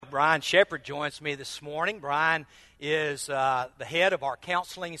Brian Shepard joins me this morning. Brian is the head of our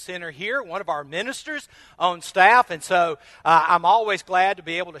counseling center here, one of our ministers on staff, and so I'm always glad to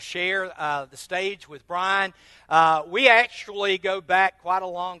be able to share the stage with Brian. We actually go back quite a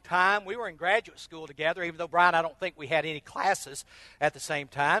long time. We were in graduate school together, even though, Brian, I don't think we had any classes at the same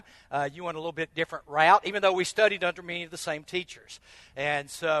time. You went a little bit different route, even though we studied under many of the same teachers. And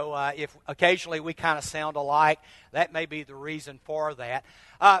so if occasionally we kind of sound alike, that may be the reason for that.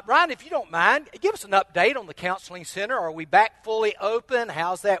 Brian, if you don't mind, give us an update on the Counseling Center. Are we back fully open?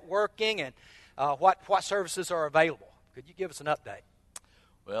 How's that working? And what services are available? Could you give us an update?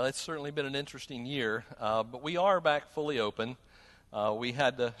 Well, it's certainly been an interesting year, but we are back fully open. We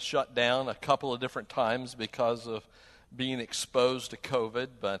had to shut down a couple of different times because of being exposed to COVID,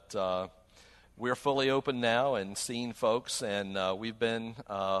 but we're fully open now and seeing folks, and we've been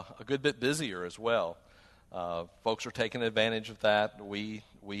a good bit busier as well. Folks are taking advantage of that. We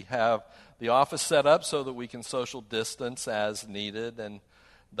have the office set up so that we can social distance as needed and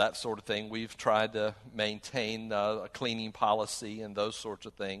that sort of thing. We've tried to maintain a cleaning policy and those sorts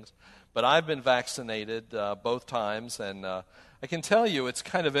of things. But I've been vaccinated both times, and I can tell you it's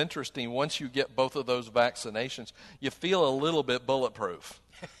kind of interesting. Once you get both of those vaccinations, you feel a little bit bulletproof.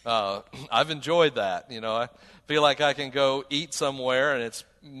 I've enjoyed that. You know, I feel like I can go eat somewhere, and it's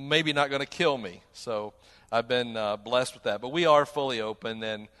maybe not going to kill me. So I've been blessed with that. But we are fully open,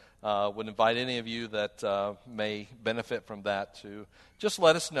 and would invite any of you that may benefit from that to just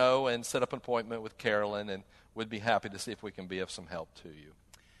let us know and set up an appointment with Carolyn, and we'd be happy to see if we can be of some help to you.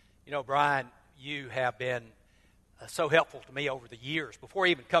 You know, Brian, you have been so helpful to me over the years. Before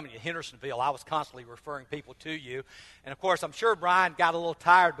even coming to Hendersonville, I was constantly referring people to you. And, of course, I'm sure Brian got a little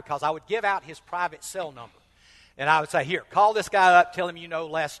tired because I would give out his private cell number. And I would say, here, call this guy up, tell him you know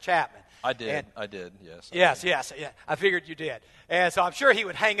Les Chapman. I did, yes. Yes, I figured you did. And so I'm sure he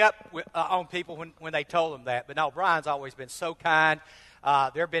would hang up on people when they told him that. But no, Brian's always been so kind.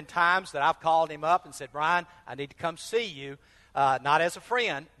 There have been times that I've called him up and said, Brian, I need to come see you, not as a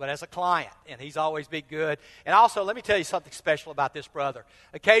friend, but as a client. And he's always been good. And also, let me tell you something special about this brother.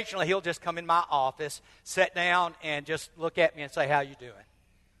 Occasionally, he'll just come in my office, sit down, and just look at me and say, how you doing?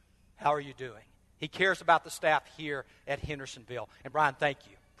 How are you doing? He cares about the staff here at Hendersonville. And Brian, thank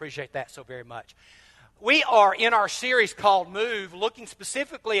you. Appreciate that so very much. We are in our series called Move, looking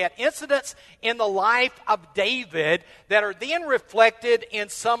specifically at incidents in the life of David that are then reflected in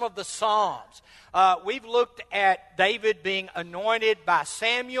some of the Psalms. We've looked at David being anointed by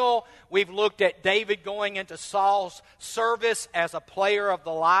Samuel. We've looked at David going into Saul's service as a player of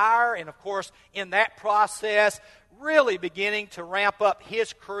the lyre. And, of course, in that process, really beginning to ramp up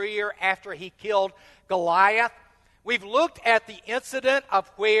his career after he killed Goliath. We've looked at the incident of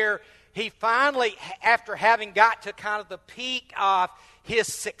where he finally, after having got to kind of the peak of his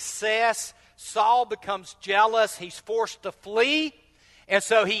success, Saul becomes jealous. He's forced to flee. And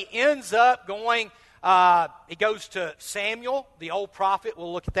so he ends up going, he goes to Samuel, the old prophet.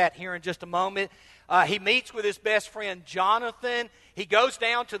 We'll look at that here in just a moment. He meets with his best friend Jonathan. He goes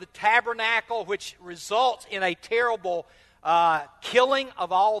down to the tabernacle, which results in a terrible killing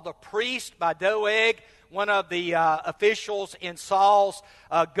of all the priests by Doeg, one of the officials in Saul's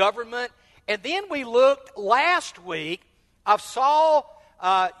government. And then we looked last week of Saul,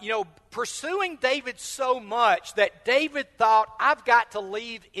 pursuing David so much that David thought, I've got to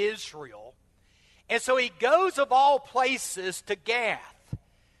leave Israel. And so he goes, of all places, to Gath.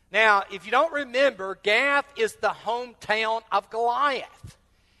 Now, if you don't remember, Gath is the hometown of Goliath.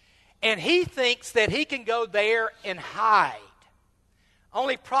 And he thinks that he can go there and hide.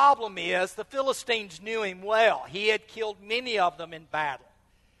 Only problem is the Philistines knew him well. He had killed many of them in battle.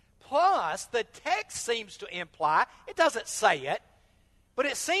 Plus, the text seems to imply, it doesn't say it, but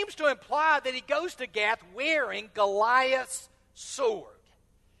it seems to imply that he goes to Gath wearing Goliath's sword.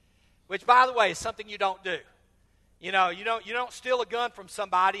 Which, by the way, is something you don't do. You know, you don't steal a gun from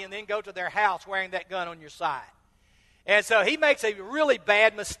somebody and then go to their house wearing that gun on your side. And so he makes a really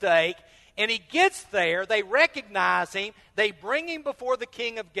bad mistake. And he gets there, they recognize him, they bring him before the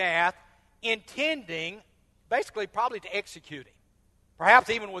king of Gath, intending, basically probably to execute him. Perhaps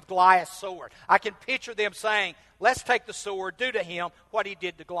even with Goliath's sword. I can picture them saying, let's take the sword, do to him what he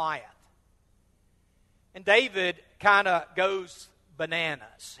did to Goliath. And David kind of goes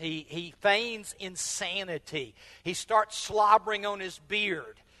bananas. He feigns insanity. He starts slobbering on his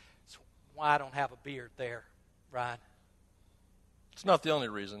beard. That's why I don't have a beard there, Ryan. It's not the only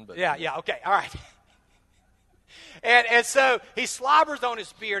reason, but... Yeah, okay, all right. and so he slobbers on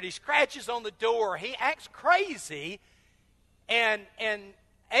his beard. He scratches on the door. He acts crazy. And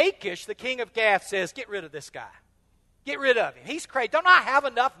Achish, the king of Gath, says, get rid of this guy. Get rid of him. He's crazy. Don't I have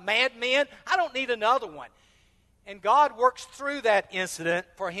enough madmen? I don't need another one. And God works through that incident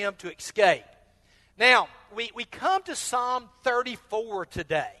for him to escape. Now, we come to Psalm 34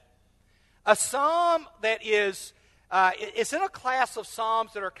 today. A psalm that is, it's in a class of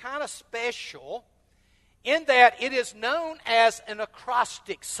psalms that are kind of special in that it is known as an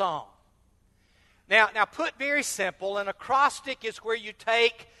acrostic psalm. Now put very simple, an acrostic is where you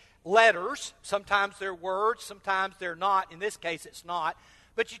take letters. Sometimes they're words, sometimes they're not. In this case, it's not.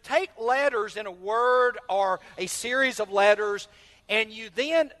 But you take letters in a word or a series of letters, and you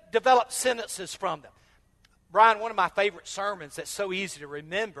then develop sentences from them. Brian, one of my favorite sermons that's so easy to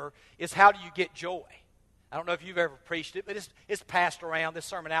remember is How Do You Get Joy? I don't know if you've ever preached it, but it's passed around. This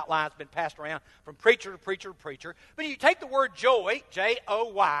sermon outline has been passed around from preacher to preacher to preacher. But you take the word joy,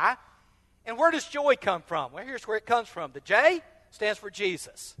 J-O-Y, and where does joy come from? Well, here's where it comes from. The J stands for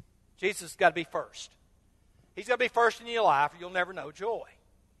Jesus. Jesus has got to be first. He's got to be first in your life or you'll never know joy.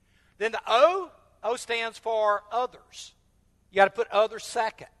 Then the O stands for others. You got to put others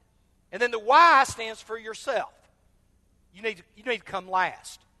second. And then the Y stands for yourself. You need to come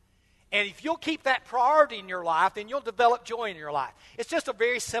last. And if you'll keep that priority in your life, then you'll develop joy in your life. It's just a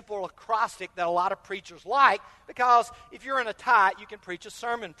very simple acrostic that a lot of preachers like because if you're in a tight, you can preach a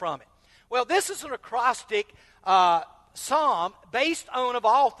sermon from it. Well, this is an acrostic psalm based on, of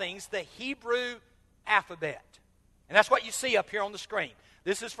all things, the Hebrew alphabet. And that's what you see up here on the screen.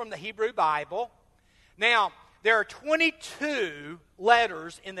 This is from the Hebrew Bible. Now, there are 22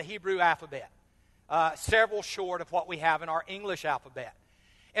 letters in the Hebrew alphabet, several short of what we have in our English alphabet.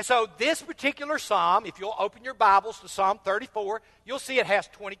 And so this particular psalm, if you'll open your Bibles to Psalm 34, you'll see it has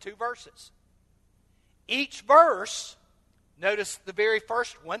 22 verses. Each verse, notice the very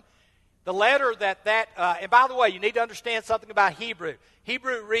first one, the letter and by the way, you need to understand something about Hebrew.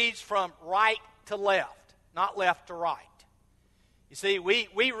 Hebrew reads from right to left, not left to right. You see, we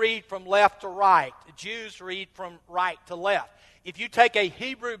read from left to right. The Jews read from right to left. If you take a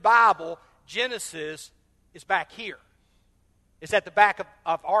Hebrew Bible, Genesis is back here. It's at the back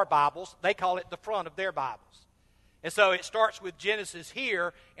of our Bibles. They call it the front of their Bibles. And so it starts with Genesis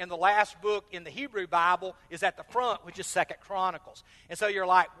here, and the last book in the Hebrew Bible is at the front, which is 2 Chronicles. And so you're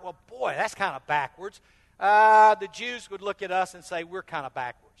like, well, boy, that's kind of backwards. The Jews would look at us and say we're kind of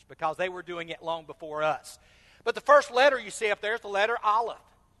backwards because they were doing it long before us. But the first letter you see up there is the letter Aleph,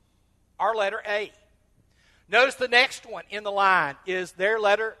 our letter A. Notice the next one in the line is their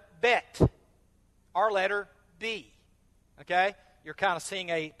letter Bet, our letter B. Okay? You're kind of seeing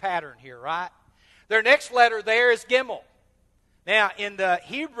a pattern here, right? Their next letter there is Gimel. Now, in the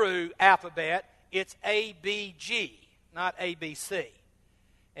Hebrew alphabet, it's A-B-G, not A-B-C.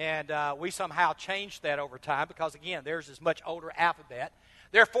 And we somehow changed that over time because, again, theirs is much older alphabet.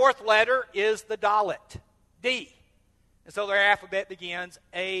 Their fourth letter is the Dalet, D. And so their alphabet begins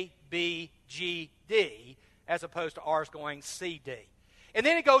A, B, G, D, as opposed to ours going C, D. And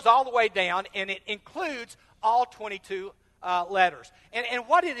then it goes all the way down, and it includes all 22 letters. And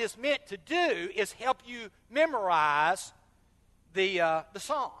what it is meant to do is help you memorize the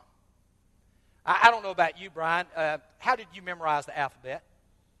psalm. I don't know about you, Brian. How did you memorize the alphabet,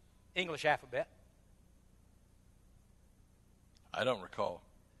 English alphabet? I don't recall.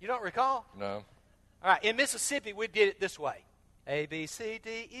 You don't recall? No. All right, in Mississippi, we did it this way. A, B, C,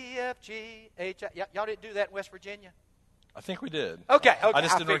 D, E, F, G, H, I. Y'all didn't do that in West Virginia? I think we did. Okay. I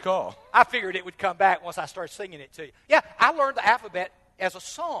just didn't recall. I figured it would come back once I started singing it to you. Yeah, I learned the alphabet as a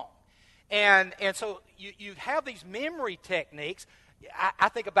song. And so you have these memory techniques. I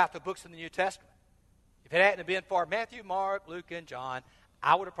think about the books in the New Testament. If it hadn't been for Matthew, Mark, Luke, and John,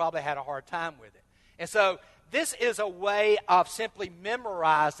 I would have probably had a hard time with it. And so this is a way of simply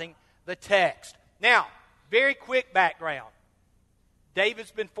memorizing the text. Now, very quick background.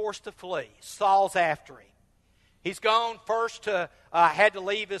 David's been forced to flee. Saul's after him. He's gone first had to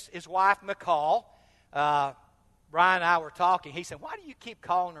leave his wife, Michal. Brian and I were talking. He said, why do you keep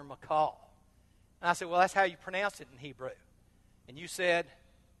calling her Michal? And I said, well, that's how you pronounce it in Hebrew. And you said?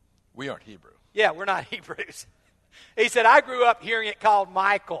 We aren't Hebrew. Yeah, we're not Hebrews. He said, I grew up hearing it called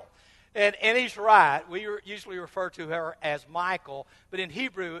Michael. And he's right. We usually refer to her as Michael, but in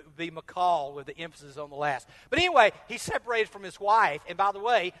Hebrew it would be Michal with the emphasis on the last. But anyway, he separated from his wife. And by the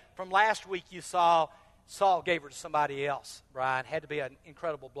way, from last week you saw Saul gave her to somebody else, Brian. Had to be an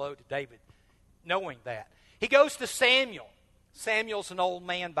incredible blow to David, knowing that. He goes to Samuel. Samuel's an old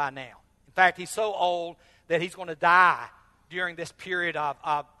man by now. In fact, he's so old that he's going to die during this period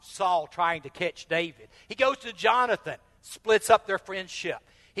of Saul trying to catch David. He goes to Jonathan, splits up their friendship.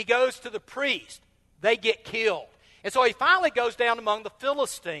 He goes to the priest. They get killed. And so he finally goes down among the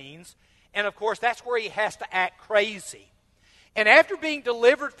Philistines, And, of course, that's where he has to act crazy. And after being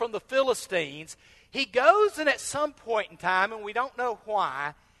delivered from the Philistines, he goes and at some point in time, and we don't know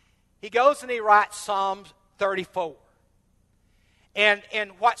why, he goes and he writes Psalm 34. And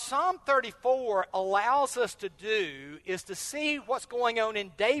what Psalm 34 allows us to do is to see what's going on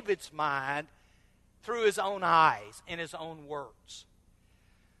in David's mind through his own eyes and his own words.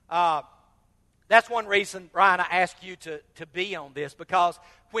 That's one reason, Brian, I ask you to be on this, because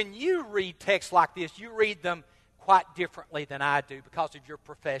when you read texts like this, you read them quite differently than I do because of your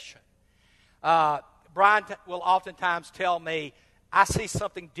profession. Brian will oftentimes tell me, I see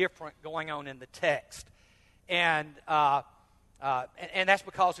something different going on in the text. And that's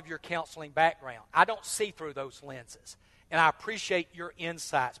because of your counseling background. I don't see through those lenses. And I appreciate your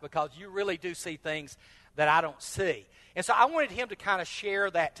insights because you really do see things that I don't see. And so I wanted him to kind of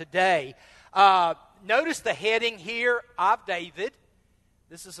share that today. Notice the heading here, of David.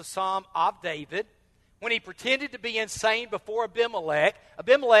 This is a psalm of David. When he pretended to be insane before Abimelech.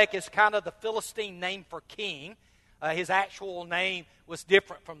 Abimelech is kind of the Philistine name for king. His actual name was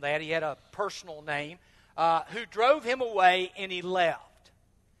different from that. He had a personal name. Who drove him away, and he left.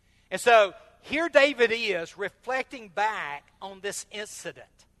 And so here David is reflecting back on this incident.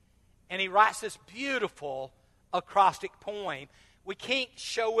 And he writes this beautiful acrostic poem. We can't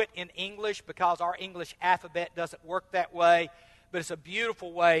show it in English because our English alphabet doesn't work that way, but it's a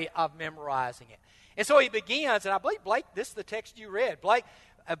beautiful way of memorizing it. And so he begins, and I believe, Blake, this is the text you read.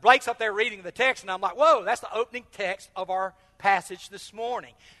 Blake's up there reading the text, and I'm like, whoa, that's the opening text of our passage this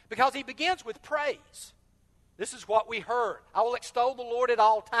morning. Because he begins with praise. This is what we heard. I will extol the Lord at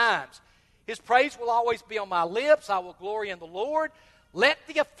all times. His praise will always be on my lips. I will glory in the Lord. Let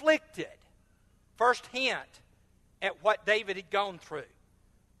the afflicted, first hint at what David had gone through.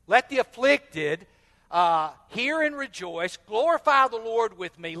 Let the afflicted hear and rejoice. Glorify the Lord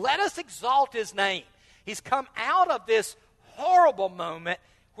with me. Let us exalt his name. He's come out of this horrible moment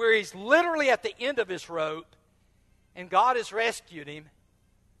where he's literally at the end of his rope, and God has rescued him,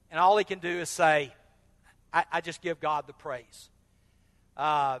 and all he can do is say, I just give God the praise.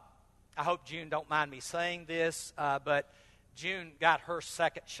 I hope June don't mind me saying this, but June got her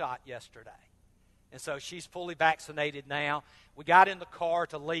second shot yesterday. And so she's fully vaccinated now. We got in the car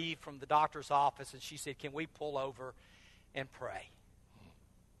to leave from the doctor's office, and she said, can we pull over and pray?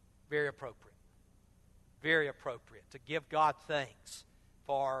 Very appropriate. Very appropriate to give God thanks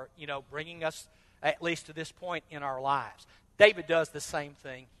for, bringing us at least to this point in our lives. David does the same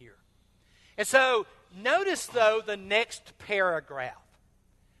thing here. And so notice, though, the next paragraph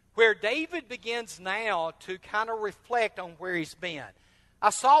where David begins now to kind of reflect on where he's been. I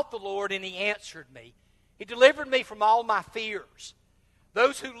sought the Lord, and he answered me. He delivered me from all my fears.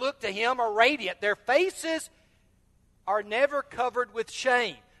 Those who look to him are radiant. Their faces are never covered with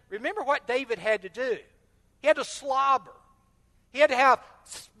shame. Remember what David had to do. He had to slobber. He had to have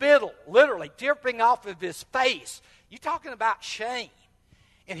spittle, literally, dripping off of his face. You're talking about shame.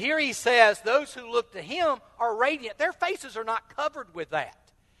 And here he says, those who look to him are radiant. Their faces are not covered with that.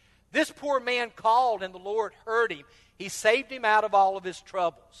 This poor man called, and the Lord heard him. He saved him out of all of his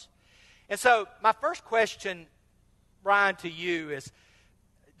troubles. And so my first question, Brian, to you is,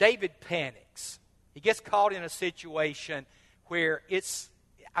 David panics. He gets caught in a situation where it's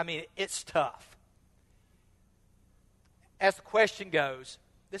tough. As the question goes,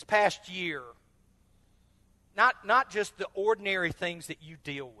 this past year, not just the ordinary things that you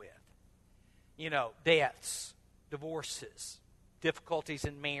deal with, deaths, divorces, difficulties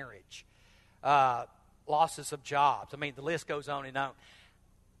in marriage, losses of jobs. The list goes on and on.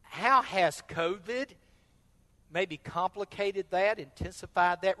 How has COVID maybe complicated that,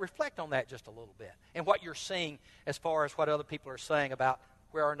 intensified that? Reflect on that just a little bit and what you're seeing as far as what other people are saying about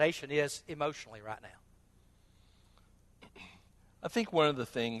where our nation is emotionally right now. I think one of the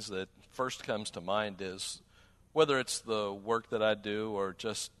things that first comes to mind is whether it's the work that I do or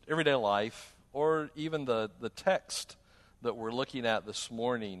just everyday life or even the text that we're looking at this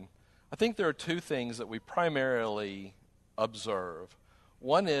morning, I think there are two things that we primarily observe.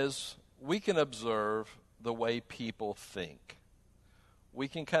 One is we can observe the way people think. We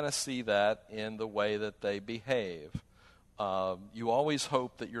can kind of see that in the way that they behave. You always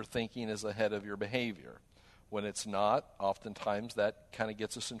hope that your thinking is ahead of your behavior. When it's not, oftentimes that kind of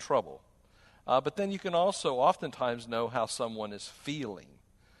gets us in trouble. But then you can also oftentimes know how someone is feeling.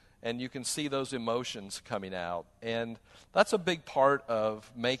 And you can see those emotions coming out. And that's a big part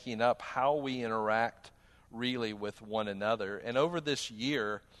of making up how we interact really with one another. And over this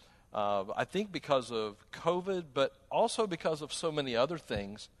year, I think because of COVID, but also because of so many other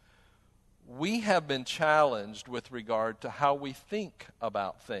things, we have been challenged with regard to how we think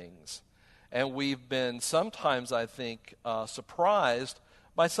about things. And we've been sometimes, I think, surprised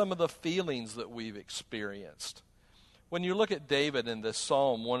by some of the feelings that we've experienced. When you look at David in this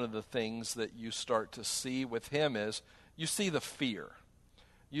psalm, one of the things that you start to see with him is you see the fear.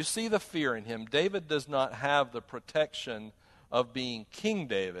 You see the fear in him. David does not have the protection of being King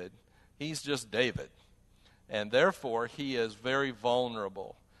David. He's just David. And therefore, he is very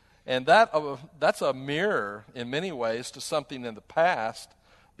vulnerable. And that's a mirror, in many ways, to something in the past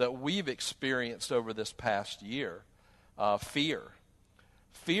that we've experienced over this past year. Fear.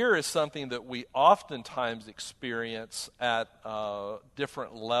 Fear is something that we oftentimes experience at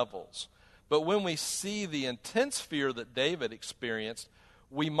different levels. But when we see the intense fear that David experienced,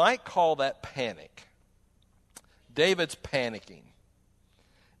 we might call that panic. David's panicking.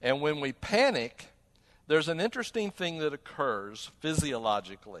 And when we panic, there's an interesting thing that occurs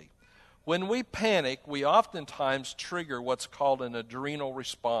physiologically. When we panic, we oftentimes trigger what's called an adrenal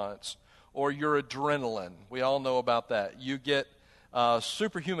response, or your adrenaline. We all know about that. You get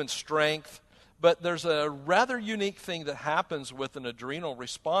superhuman strength, but there's a rather unique thing that happens with an adrenal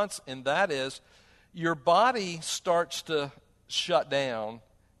response, and that is your body starts to shut down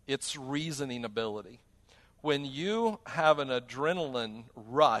its reasoning ability. When you have an adrenaline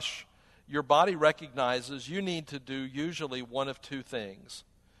rush, your body recognizes you need to do usually one of two things: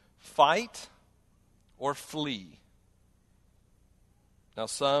 fight or flee. Now,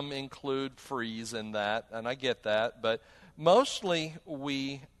 some include freeze in that, and I get that, but mostly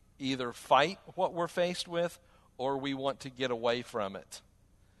we either fight what we're faced with or we want to get away from it.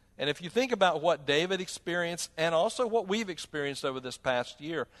 And if you think about what David experienced and also what we've experienced over this past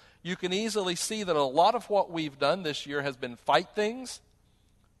year, you can easily see that a lot of what we've done this year has been fight things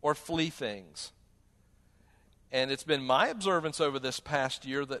or flee things. And it's been my observance over this past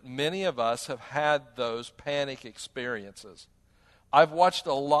year that many of us have had those panic experiences. I've watched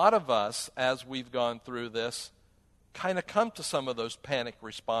a lot of us, as we've gone through this, kind of come to some of those panic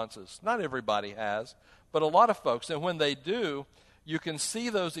responses. Not everybody has, but a lot of folks. And when they do, you can see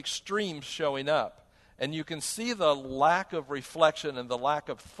those extremes showing up. And you can see the lack of reflection and the lack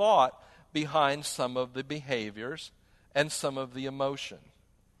of thought behind some of the behaviors and some of the emotion.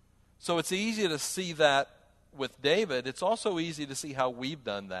 So it's easy to see that with David. It's also easy to see how we've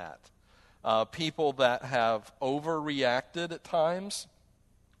done that. People that have overreacted at times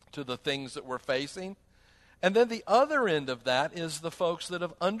to the things that we're facing. And then the other end of that is the folks that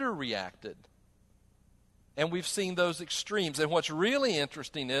have underreacted. And we've seen those extremes. And what's really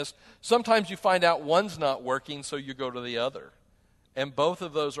interesting is sometimes you find out one's not working, so you go to the other. And both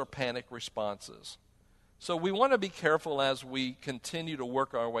of those are panic responses. So we want to be careful as we continue to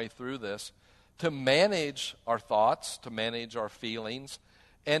work our way through this to manage our thoughts, to manage our feelings,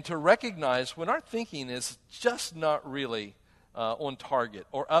 and to recognize when our thinking is just not really on target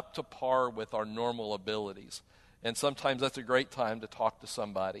or up to par with our normal abilities. And sometimes that's a great time to talk to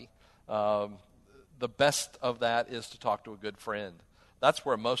somebody. The best of that is to talk to a good friend. That's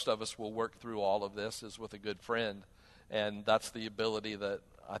where most of us will work through all of this, is with a good friend. And that's the ability that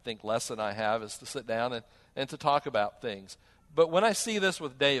I think Les and I have, is to sit down and to talk about things. But when I see this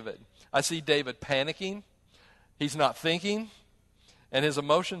with David, I see David panicking. He's not thinking. And his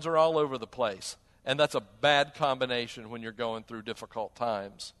emotions are all over the place. And that's a bad combination when you're going through difficult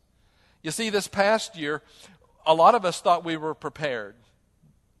times. You see, this past year, a lot of us thought we were prepared.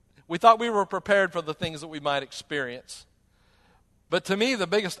 We thought we were prepared for the things that we might experience. But to me, the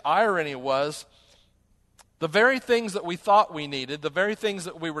biggest irony was the very things that we thought we needed, the very things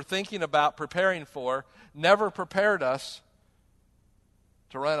that we were thinking about preparing for, never prepared us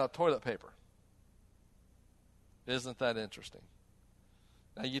to run out of toilet paper. Isn't that interesting?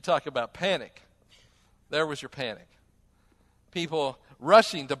 Now, you talk about panic. There was your panic. People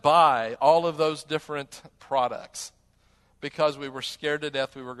rushing to buy all of those different products because we were scared to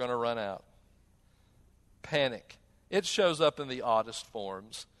death we were going to run out. Panic. It shows up in the oddest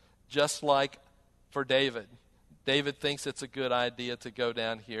forms, just like for David. David thinks it's a good idea to go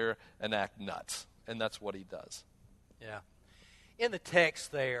down here and act nuts, and that's what he does. Yeah. In the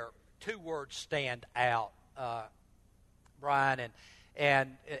text there, two words stand out, Brian,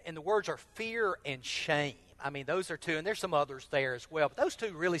 and the words are fear and shame. I mean, those are two, and there's some others there as well, but those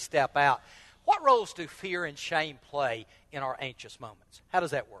two really step out. What roles do fear and shame play in our anxious moments? How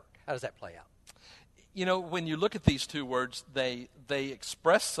does that work? How does that play out? You know, when you look at these two words, they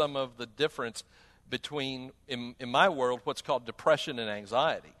express some of the difference between, in my world, what's called depression and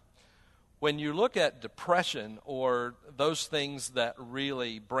anxiety. When you look at depression, or those things that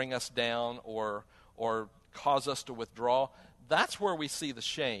really bring us down or cause us to withdraw, that's where we see the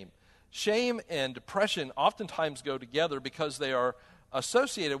shame. Shame and depression oftentimes go together because they are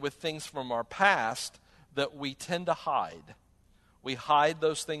associated with things from our past that we tend to hide. We hide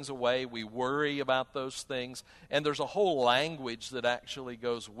those things away. We worry about those things. And there's a whole language that actually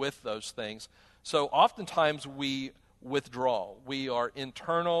goes with those things. So oftentimes we withdraw. We are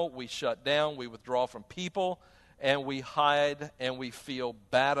internal. We shut down. We withdraw from people. And we hide and we feel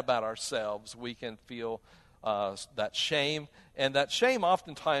bad about ourselves. We can feel that shame. And that shame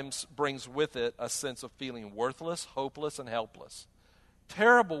oftentimes brings with it a sense of feeling worthless, hopeless, and helpless.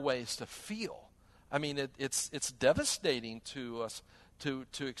 Terrible ways to feel. I mean, it's devastating to us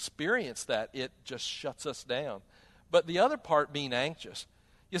to experience that. It just shuts us down. But the other part, being anxious.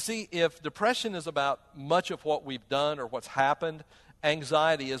 You see, if depression is about much of what we've done or what's happened,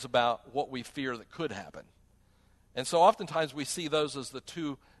 anxiety is about what we fear that could happen. And so oftentimes we see those as the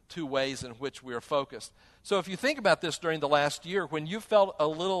two ways in which we are focused. So if you think about this during the last year, when you felt a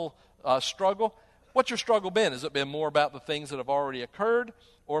little struggle, what's your struggle been? Has it been more about the things that have already occurred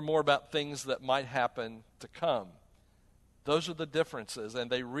or more about things that might happen to come? Those are the differences, and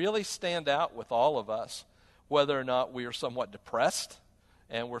they really stand out with all of us, whether or not we are somewhat depressed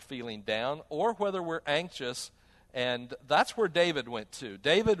and we're feeling down, or whether we're anxious, and that's where David went to.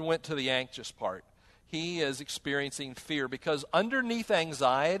 David went to the anxious part. He is experiencing fear because underneath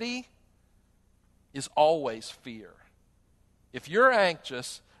anxiety is always fear. If you're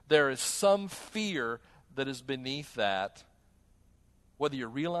anxious, there is some fear that is beneath that, whether you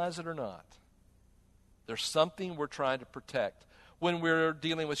realize it or not. There's something we're trying to protect. When we're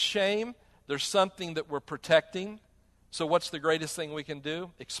dealing with shame, there's something that we're protecting. So what's the greatest thing we can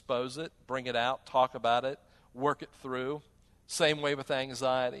do? Expose it, bring it out, talk about it, work it through. Same way with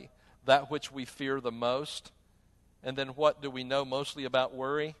anxiety. That which we fear the most. And then what do we know mostly about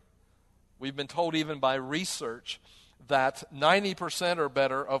worry? We've been told even by research that 90% or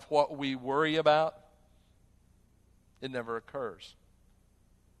better of what we worry about, it never occurs.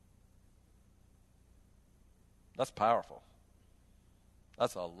 That's powerful.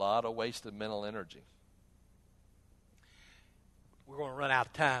 That's a lot of wasted mental energy. We're going to run out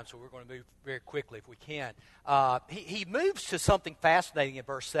of time, so we're going to move very quickly if we can. He moves to something fascinating in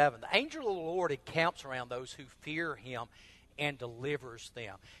verse 7. The angel of the Lord encamps around those who fear him and delivers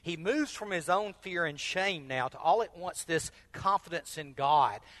them. He moves from his own fear and shame now to all at once this confidence in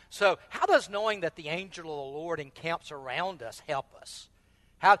God. So how does knowing that the angel of the Lord encamps around us help us?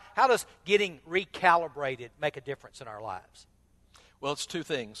 How does getting recalibrated make a difference in our lives? Well, it's two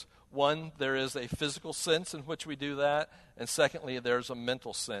things. One, there is a physical sense in which we do that, and secondly, there's a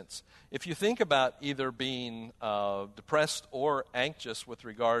mental sense. If you think about either being depressed or anxious with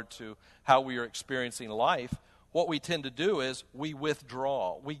regard to how we are experiencing life, what we tend to do is we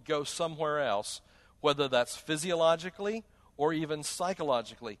withdraw. We go somewhere else, whether that's physiologically or even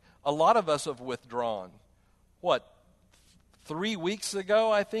psychologically. A lot of us have withdrawn. 3 weeks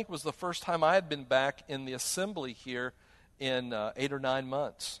ago, I think, was the first time I had been back in the assembly here in 8 or 9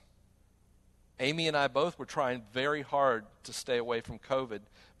 months. Amy and I both were trying very hard to stay away from COVID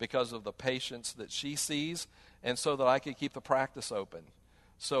because of the patients that she sees and so that I could keep the practice open.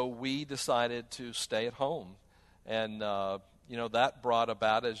 So we decided to stay at home. And, that brought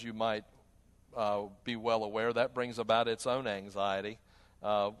about, as you might be well aware, that brings about its own anxiety.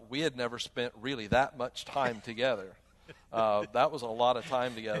 We had never spent really that much time together. That was a lot of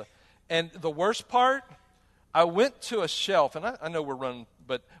time together. And the worst part, I went to a shelf, and I know we're running,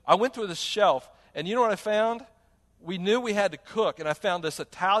 but I went to this shelf, and you know what I found? We knew we had to cook, and I found this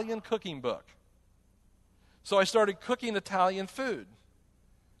Italian cooking book. So I started cooking Italian food.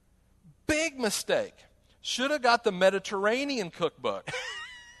 Big mistake. Should have got the Mediterranean cookbook.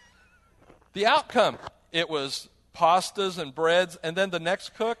 The outcome, it was pastas and breads, and then the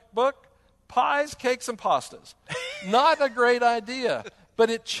next cookbook, pies, cakes, and pastas. Not a great idea, but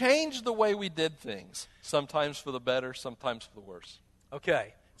it changed the way we did things, sometimes for the better, sometimes for the worse.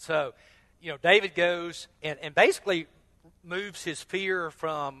 Okay, so, David goes and basically moves his fear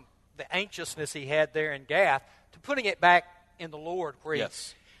from the anxiousness he had there in Gath to putting it back in the Lord.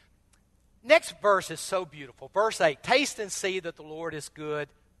 Yes. Next verse is so beautiful. Verse 8, taste and see that the Lord is good.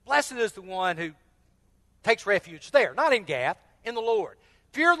 Blessed is the one who takes refuge there, not in Gath, in the Lord.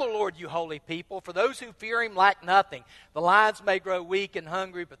 Fear the Lord, you holy people, for those who fear him lack nothing. The lions may grow weak and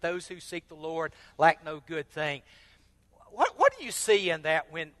hungry, but those who seek the Lord lack no good thing. What do you see in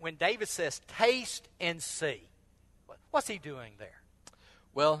that when David says taste and see? What's he doing there?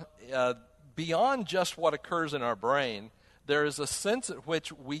 Well, beyond just what occurs in our brain, there is a sense at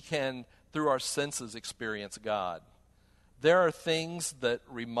which we can, through our senses, experience God. There are things that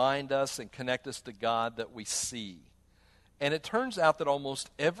remind us and connect us to God that we see. And it turns out that almost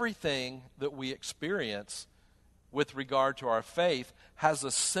everything that we experience with regard to our faith has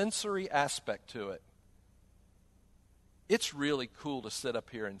a sensory aspect to it. It's really cool to sit up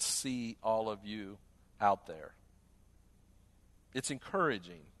here and see all of you out there. It's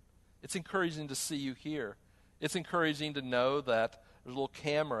encouraging. It's encouraging to see you here. It's encouraging to know that there's a little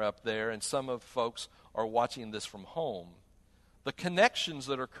camera up there and some of folks are watching this from home. The connections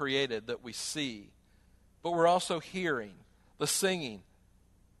that are created that we see, but we're also hearing, the singing.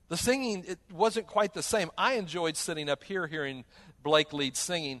 The singing, it wasn't quite the same. I enjoyed sitting up here hearing Blake lead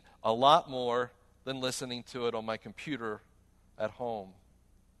singing a lot more than listening to it on my computer at home.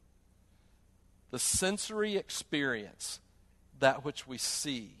 The sensory experience, that which we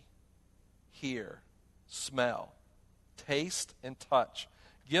see, hear, smell, taste, and touch,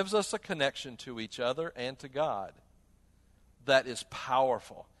 gives us a connection to each other and to God that is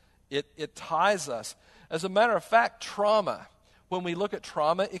powerful. It ties us. As a matter of fact, trauma, when we look at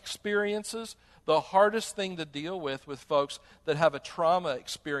trauma experiences, the hardest thing to deal with folks that have a trauma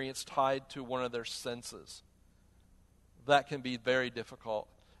experience tied to one of their senses, that can be very difficult.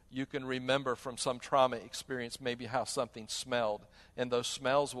 You can remember from some trauma experience maybe how something smelled, and those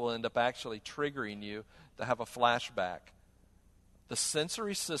smells will end up actually triggering you to have a flashback. The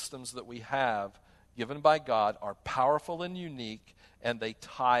sensory systems that we have given by God are powerful and unique, and they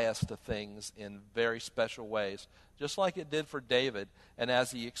tie us to things in very special ways, just like it did for David. And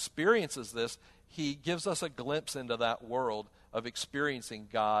as he experiences this, he gives us a glimpse into that world of experiencing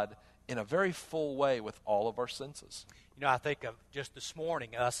God in a very full way with all of our senses. You know, I think of just this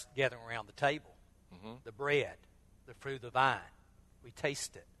morning, us gathering around the table, the bread, the fruit of the vine. We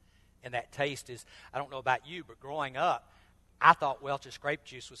taste it. And that taste is, I don't know about you, but growing up, I thought Welch's grape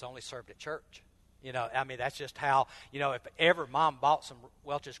juice was only served at church. You know, I mean, that's just how, you know, if ever Mom bought some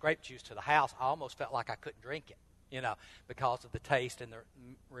Welch's grape juice to the house, I almost felt like I couldn't drink it, you know, because of the taste and the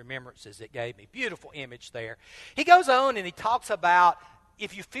remembrances it gave me. Beautiful image there. He goes on and he talks about,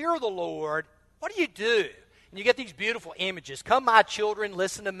 if you fear the Lord, what do? And you get these beautiful images. Come, my children,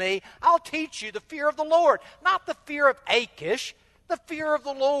 listen to me. I'll teach you the fear of the Lord. Not the fear of Achish, the fear of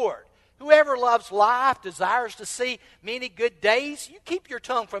the Lord. Whoever loves life desires to see many good days. You keep your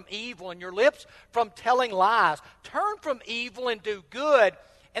tongue from evil and your lips from telling lies. Turn from evil and do good.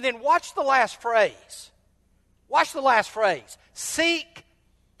 And then watch the last phrase. Watch the last phrase. Seek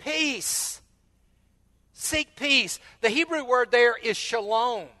peace. Seek peace. The Hebrew word there is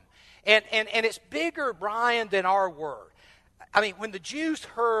shalom. And it's bigger, Brian, than our word. I mean, when the Jews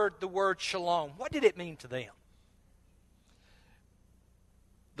heard the word shalom, what did it mean to them?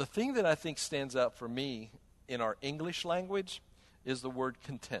 The thing that I think stands out for me in our English language is the word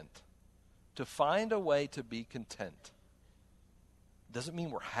content. To find a way to be content. It doesn't mean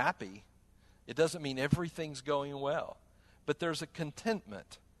we're happy. It doesn't mean everything's going well. But there's a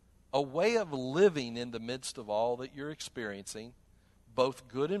contentment, a way of living in the midst of all that you're experiencing, both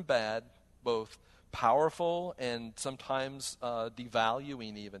good and bad, both powerful and sometimes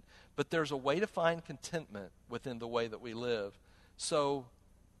devaluing even. But there's a way to find contentment within the way that we live. So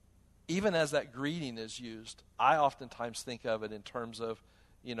even as that greeting is used, I oftentimes think of it in terms of,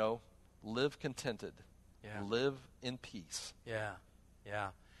 you know, live contented, live in peace. Yeah.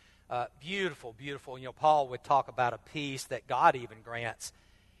 Beautiful, beautiful. You know, Paul would talk about a peace that God even grants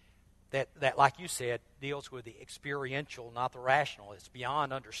that, like you said, deals with the experiential, not the rational. It's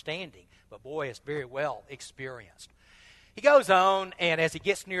beyond understanding, but boy, it's very well experienced. He goes on, and as he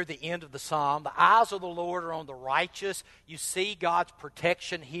gets near the end of the psalm, the eyes of the Lord are on the righteous. You see God's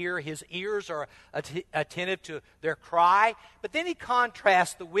protection here. His ears are attentive to their cry. But then he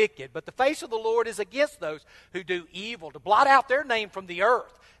contrasts the wicked. But the face of the Lord is against those who do evil, to blot out their name from the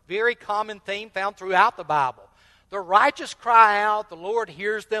earth. Very common theme found throughout the Bible. The righteous cry out, the Lord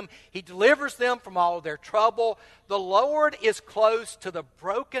hears them. He delivers them from all of their trouble. The Lord is close to the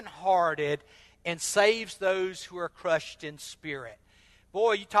brokenhearted and saves those who are crushed in spirit.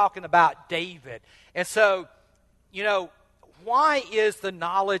 Boy, you're talking about David. And so, you know, why is the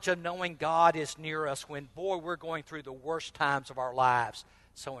knowledge of knowing God is near us when, boy, we're going through the worst times of our lives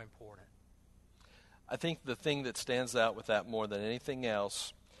so important? I think the thing that stands out with that more than anything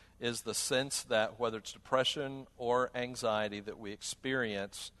else is the sense that whether it's depression or anxiety that we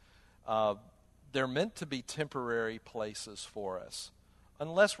experience, they're meant to be temporary places for us.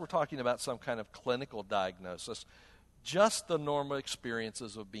 Unless we're talking about some kind of clinical diagnosis, just the normal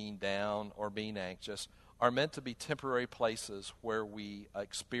experiences of being down or being anxious are meant to be temporary places where we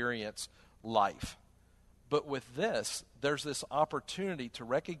experience life. But with this, there's this opportunity to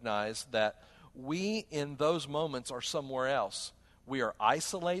recognize that we, in those moments, are somewhere else. We are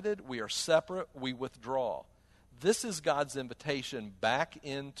isolated, we are separate, we withdraw. This is God's invitation back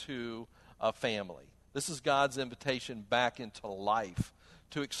into a family, This is God's invitation back into life,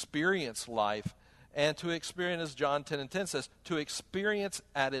 to experience life, and to experience, as John 10:10 says, to experience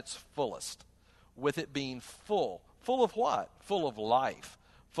at its fullest, with it being full. Full of what? Full of life,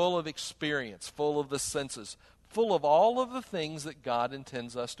 full of experience, full of the senses, full of all of the things that God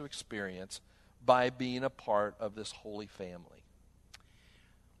intends us to experience by being a part of this holy family.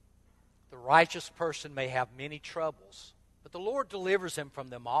 The righteous person may have many troubles, but the Lord delivers him from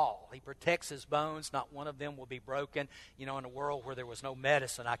them all. He protects his bones. Not one of them will be broken. In a world where there was no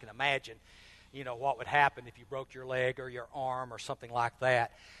medicine, I can imagine, what would happen if you broke your leg or your arm or something like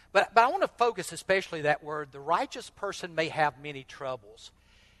that. But I want to focus especially that word, the righteous person may have many troubles.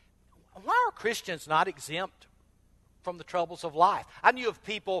 Why are Christians not exempt from the troubles of life? I knew of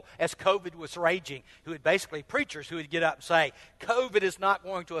people, as COVID was raging, who had basically, preachers who would get up and say, COVID is not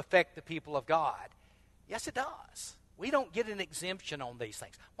going to affect the people of God. Yes, it does. We don't get an exemption on these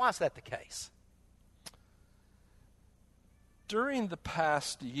things. Why is that the case? During the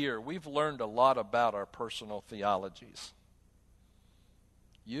past year, we've learned a lot about our personal theologies.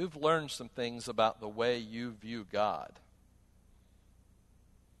 You've learned some things about the way you view God.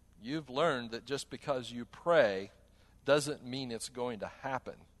 You've learned that just because you pray doesn't mean it's going to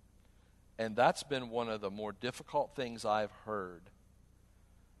happen. And that's been one of the more difficult things I've heard.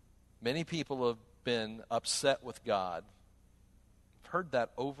 Many people have been upset with God. I've heard that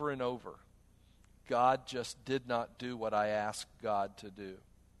over and over. God just did not do what I asked God to do.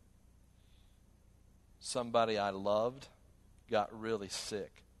 Somebody I loved got really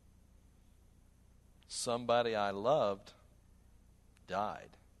sick. Somebody I loved died.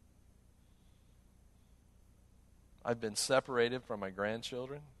 I've been separated from my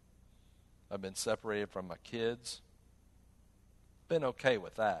grandchildren. I've been separated from my kids. Been okay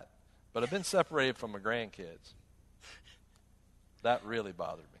with that. But I've been separated from my grandkids. That really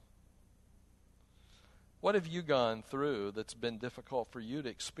bothered me. What have you gone through that's been difficult for you to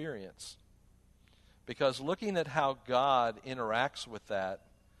experience? Because looking at how God interacts with that,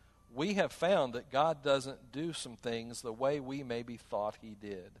 we have found that God doesn't do some things the way we maybe thought he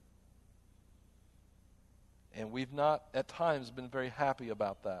did. And we've not, at times, been very happy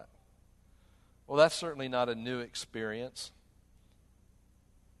about that. Well, that's certainly not a new experience.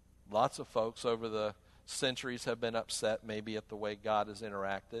 Lots of folks over the centuries have been upset maybe at the way God has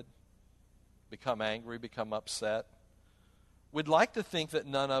interacted, become angry, become upset. We'd like to think that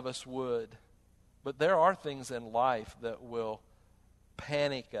none of us would, but there are things in life that will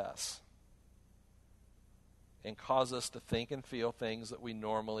panic us and cause us to think and feel things that we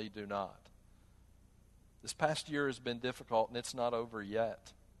normally do not. This past year has been difficult, and it's not over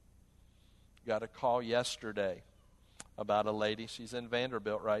yet. Got a call yesterday about a lady. She's in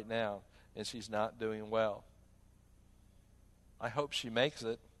Vanderbilt right now, and she's not doing well. I hope she makes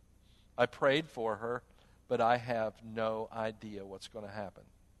it. I prayed for her, but I have no idea what's going to happen.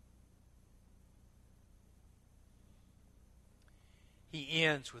 He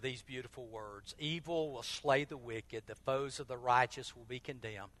ends with these beautiful words. Evil will slay the wicked. The foes of the righteous will be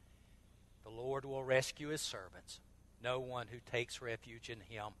condemned. The Lord will rescue his servants. No one who takes refuge in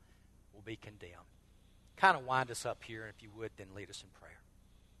him will be condemned. Kind of wind us up here, and if you would, then lead us in prayer.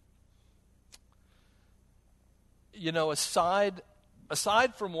 You know, aside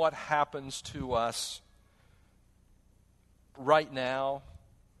from what happens to us right now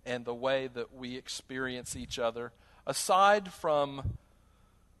and the way that we experience each other, aside from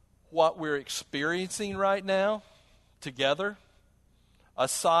what we're experiencing right now together,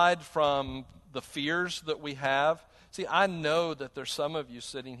 aside from the fears that we have. See, I know that there's some of you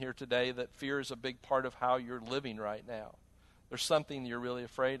sitting here today that fear is a big part of how you're living right now. There's something you're really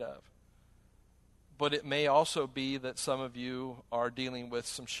afraid of. But it may also be that some of you are dealing with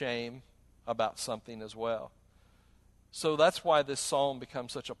some shame about something as well. So that's why this psalm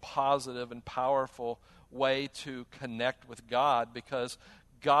becomes such a positive and powerful way to connect with God, because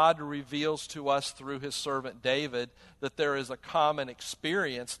God reveals to us through his servant David that there is a common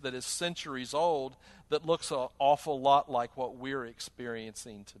experience that is centuries old that looks an awful lot like what we're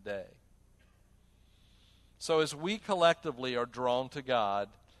experiencing today. So as we collectively are drawn to God,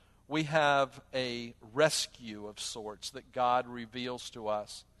 we have a rescue of sorts that God reveals to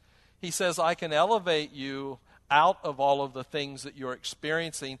us. He says, I can elevate you out of all of the things that you're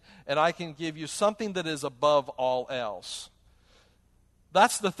experiencing, and I can give you something that is above all else.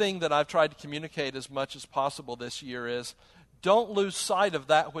 That's the thing that I've tried to communicate as much as possible this year is, don't lose sight of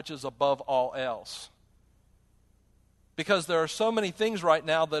that which is above all else. Because there are so many things right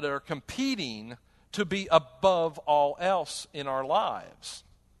now that are competing to be above all else in our lives.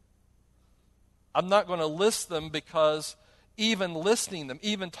 I'm not going to list them because even listening to them,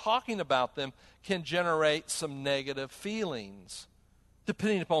 even talking about them can generate some negative feelings,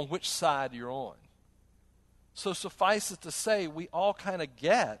 depending upon which side you're on. So suffice it to say, we all kind of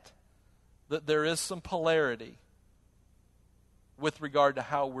get that there is some polarity with regard to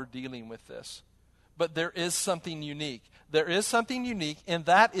how we're dealing with this. But there is something unique. There is something unique, and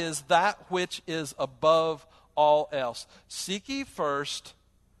that is that which is above all else. Seek ye first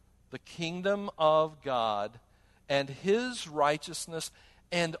the kingdom of God and his righteousness,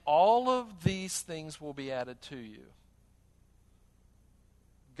 and all of these things will be added to you.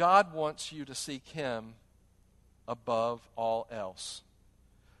 God wants you to seek him above all else.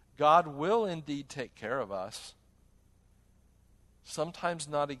 God will indeed take care of us. Sometimes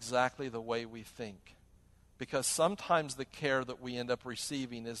not exactly the way we think. Because sometimes the care that we end up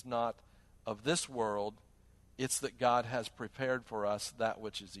receiving is not of this world. It's that God has prepared for us that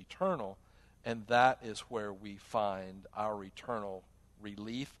which is eternal. And that is where we find our eternal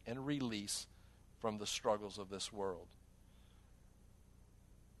relief and release from the struggles of this world.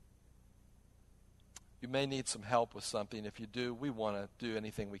 You may need some help with something. If you do, we want to do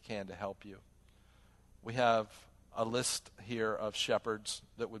anything we can to help you. We have a list here of shepherds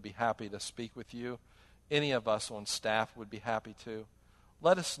that would be happy to speak with you. Any of us on staff would be happy to.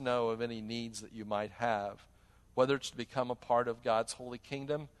 Let us know of any needs that you might have, whether it's to become a part of God's holy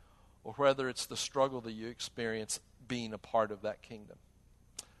kingdom or whether it's the struggle that you experience being a part of that kingdom.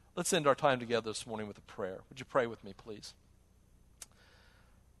 Let's end our time together this morning with a prayer. Would you pray with me, please?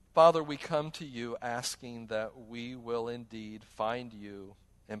 Father, we come to you asking that we will indeed find you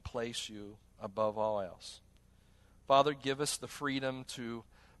and place you above all else. Father, give us the freedom to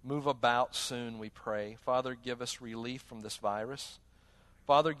move about soon, we pray. Father, give us relief from this virus.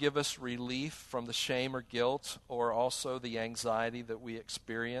 Father, give us relief from the shame or guilt or also the anxiety that we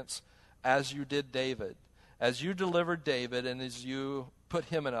experience as you did David. As you delivered David and as you put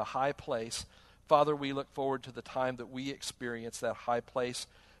him in a high place, Father, we look forward to the time that we experience that high place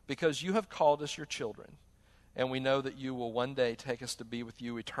because you have called us your children, and we know that you will one day take us to be with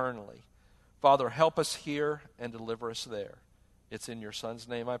you eternally. Father, help us here and deliver us there. It's in your Son's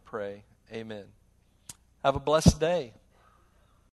name I pray. Amen. Have a blessed day.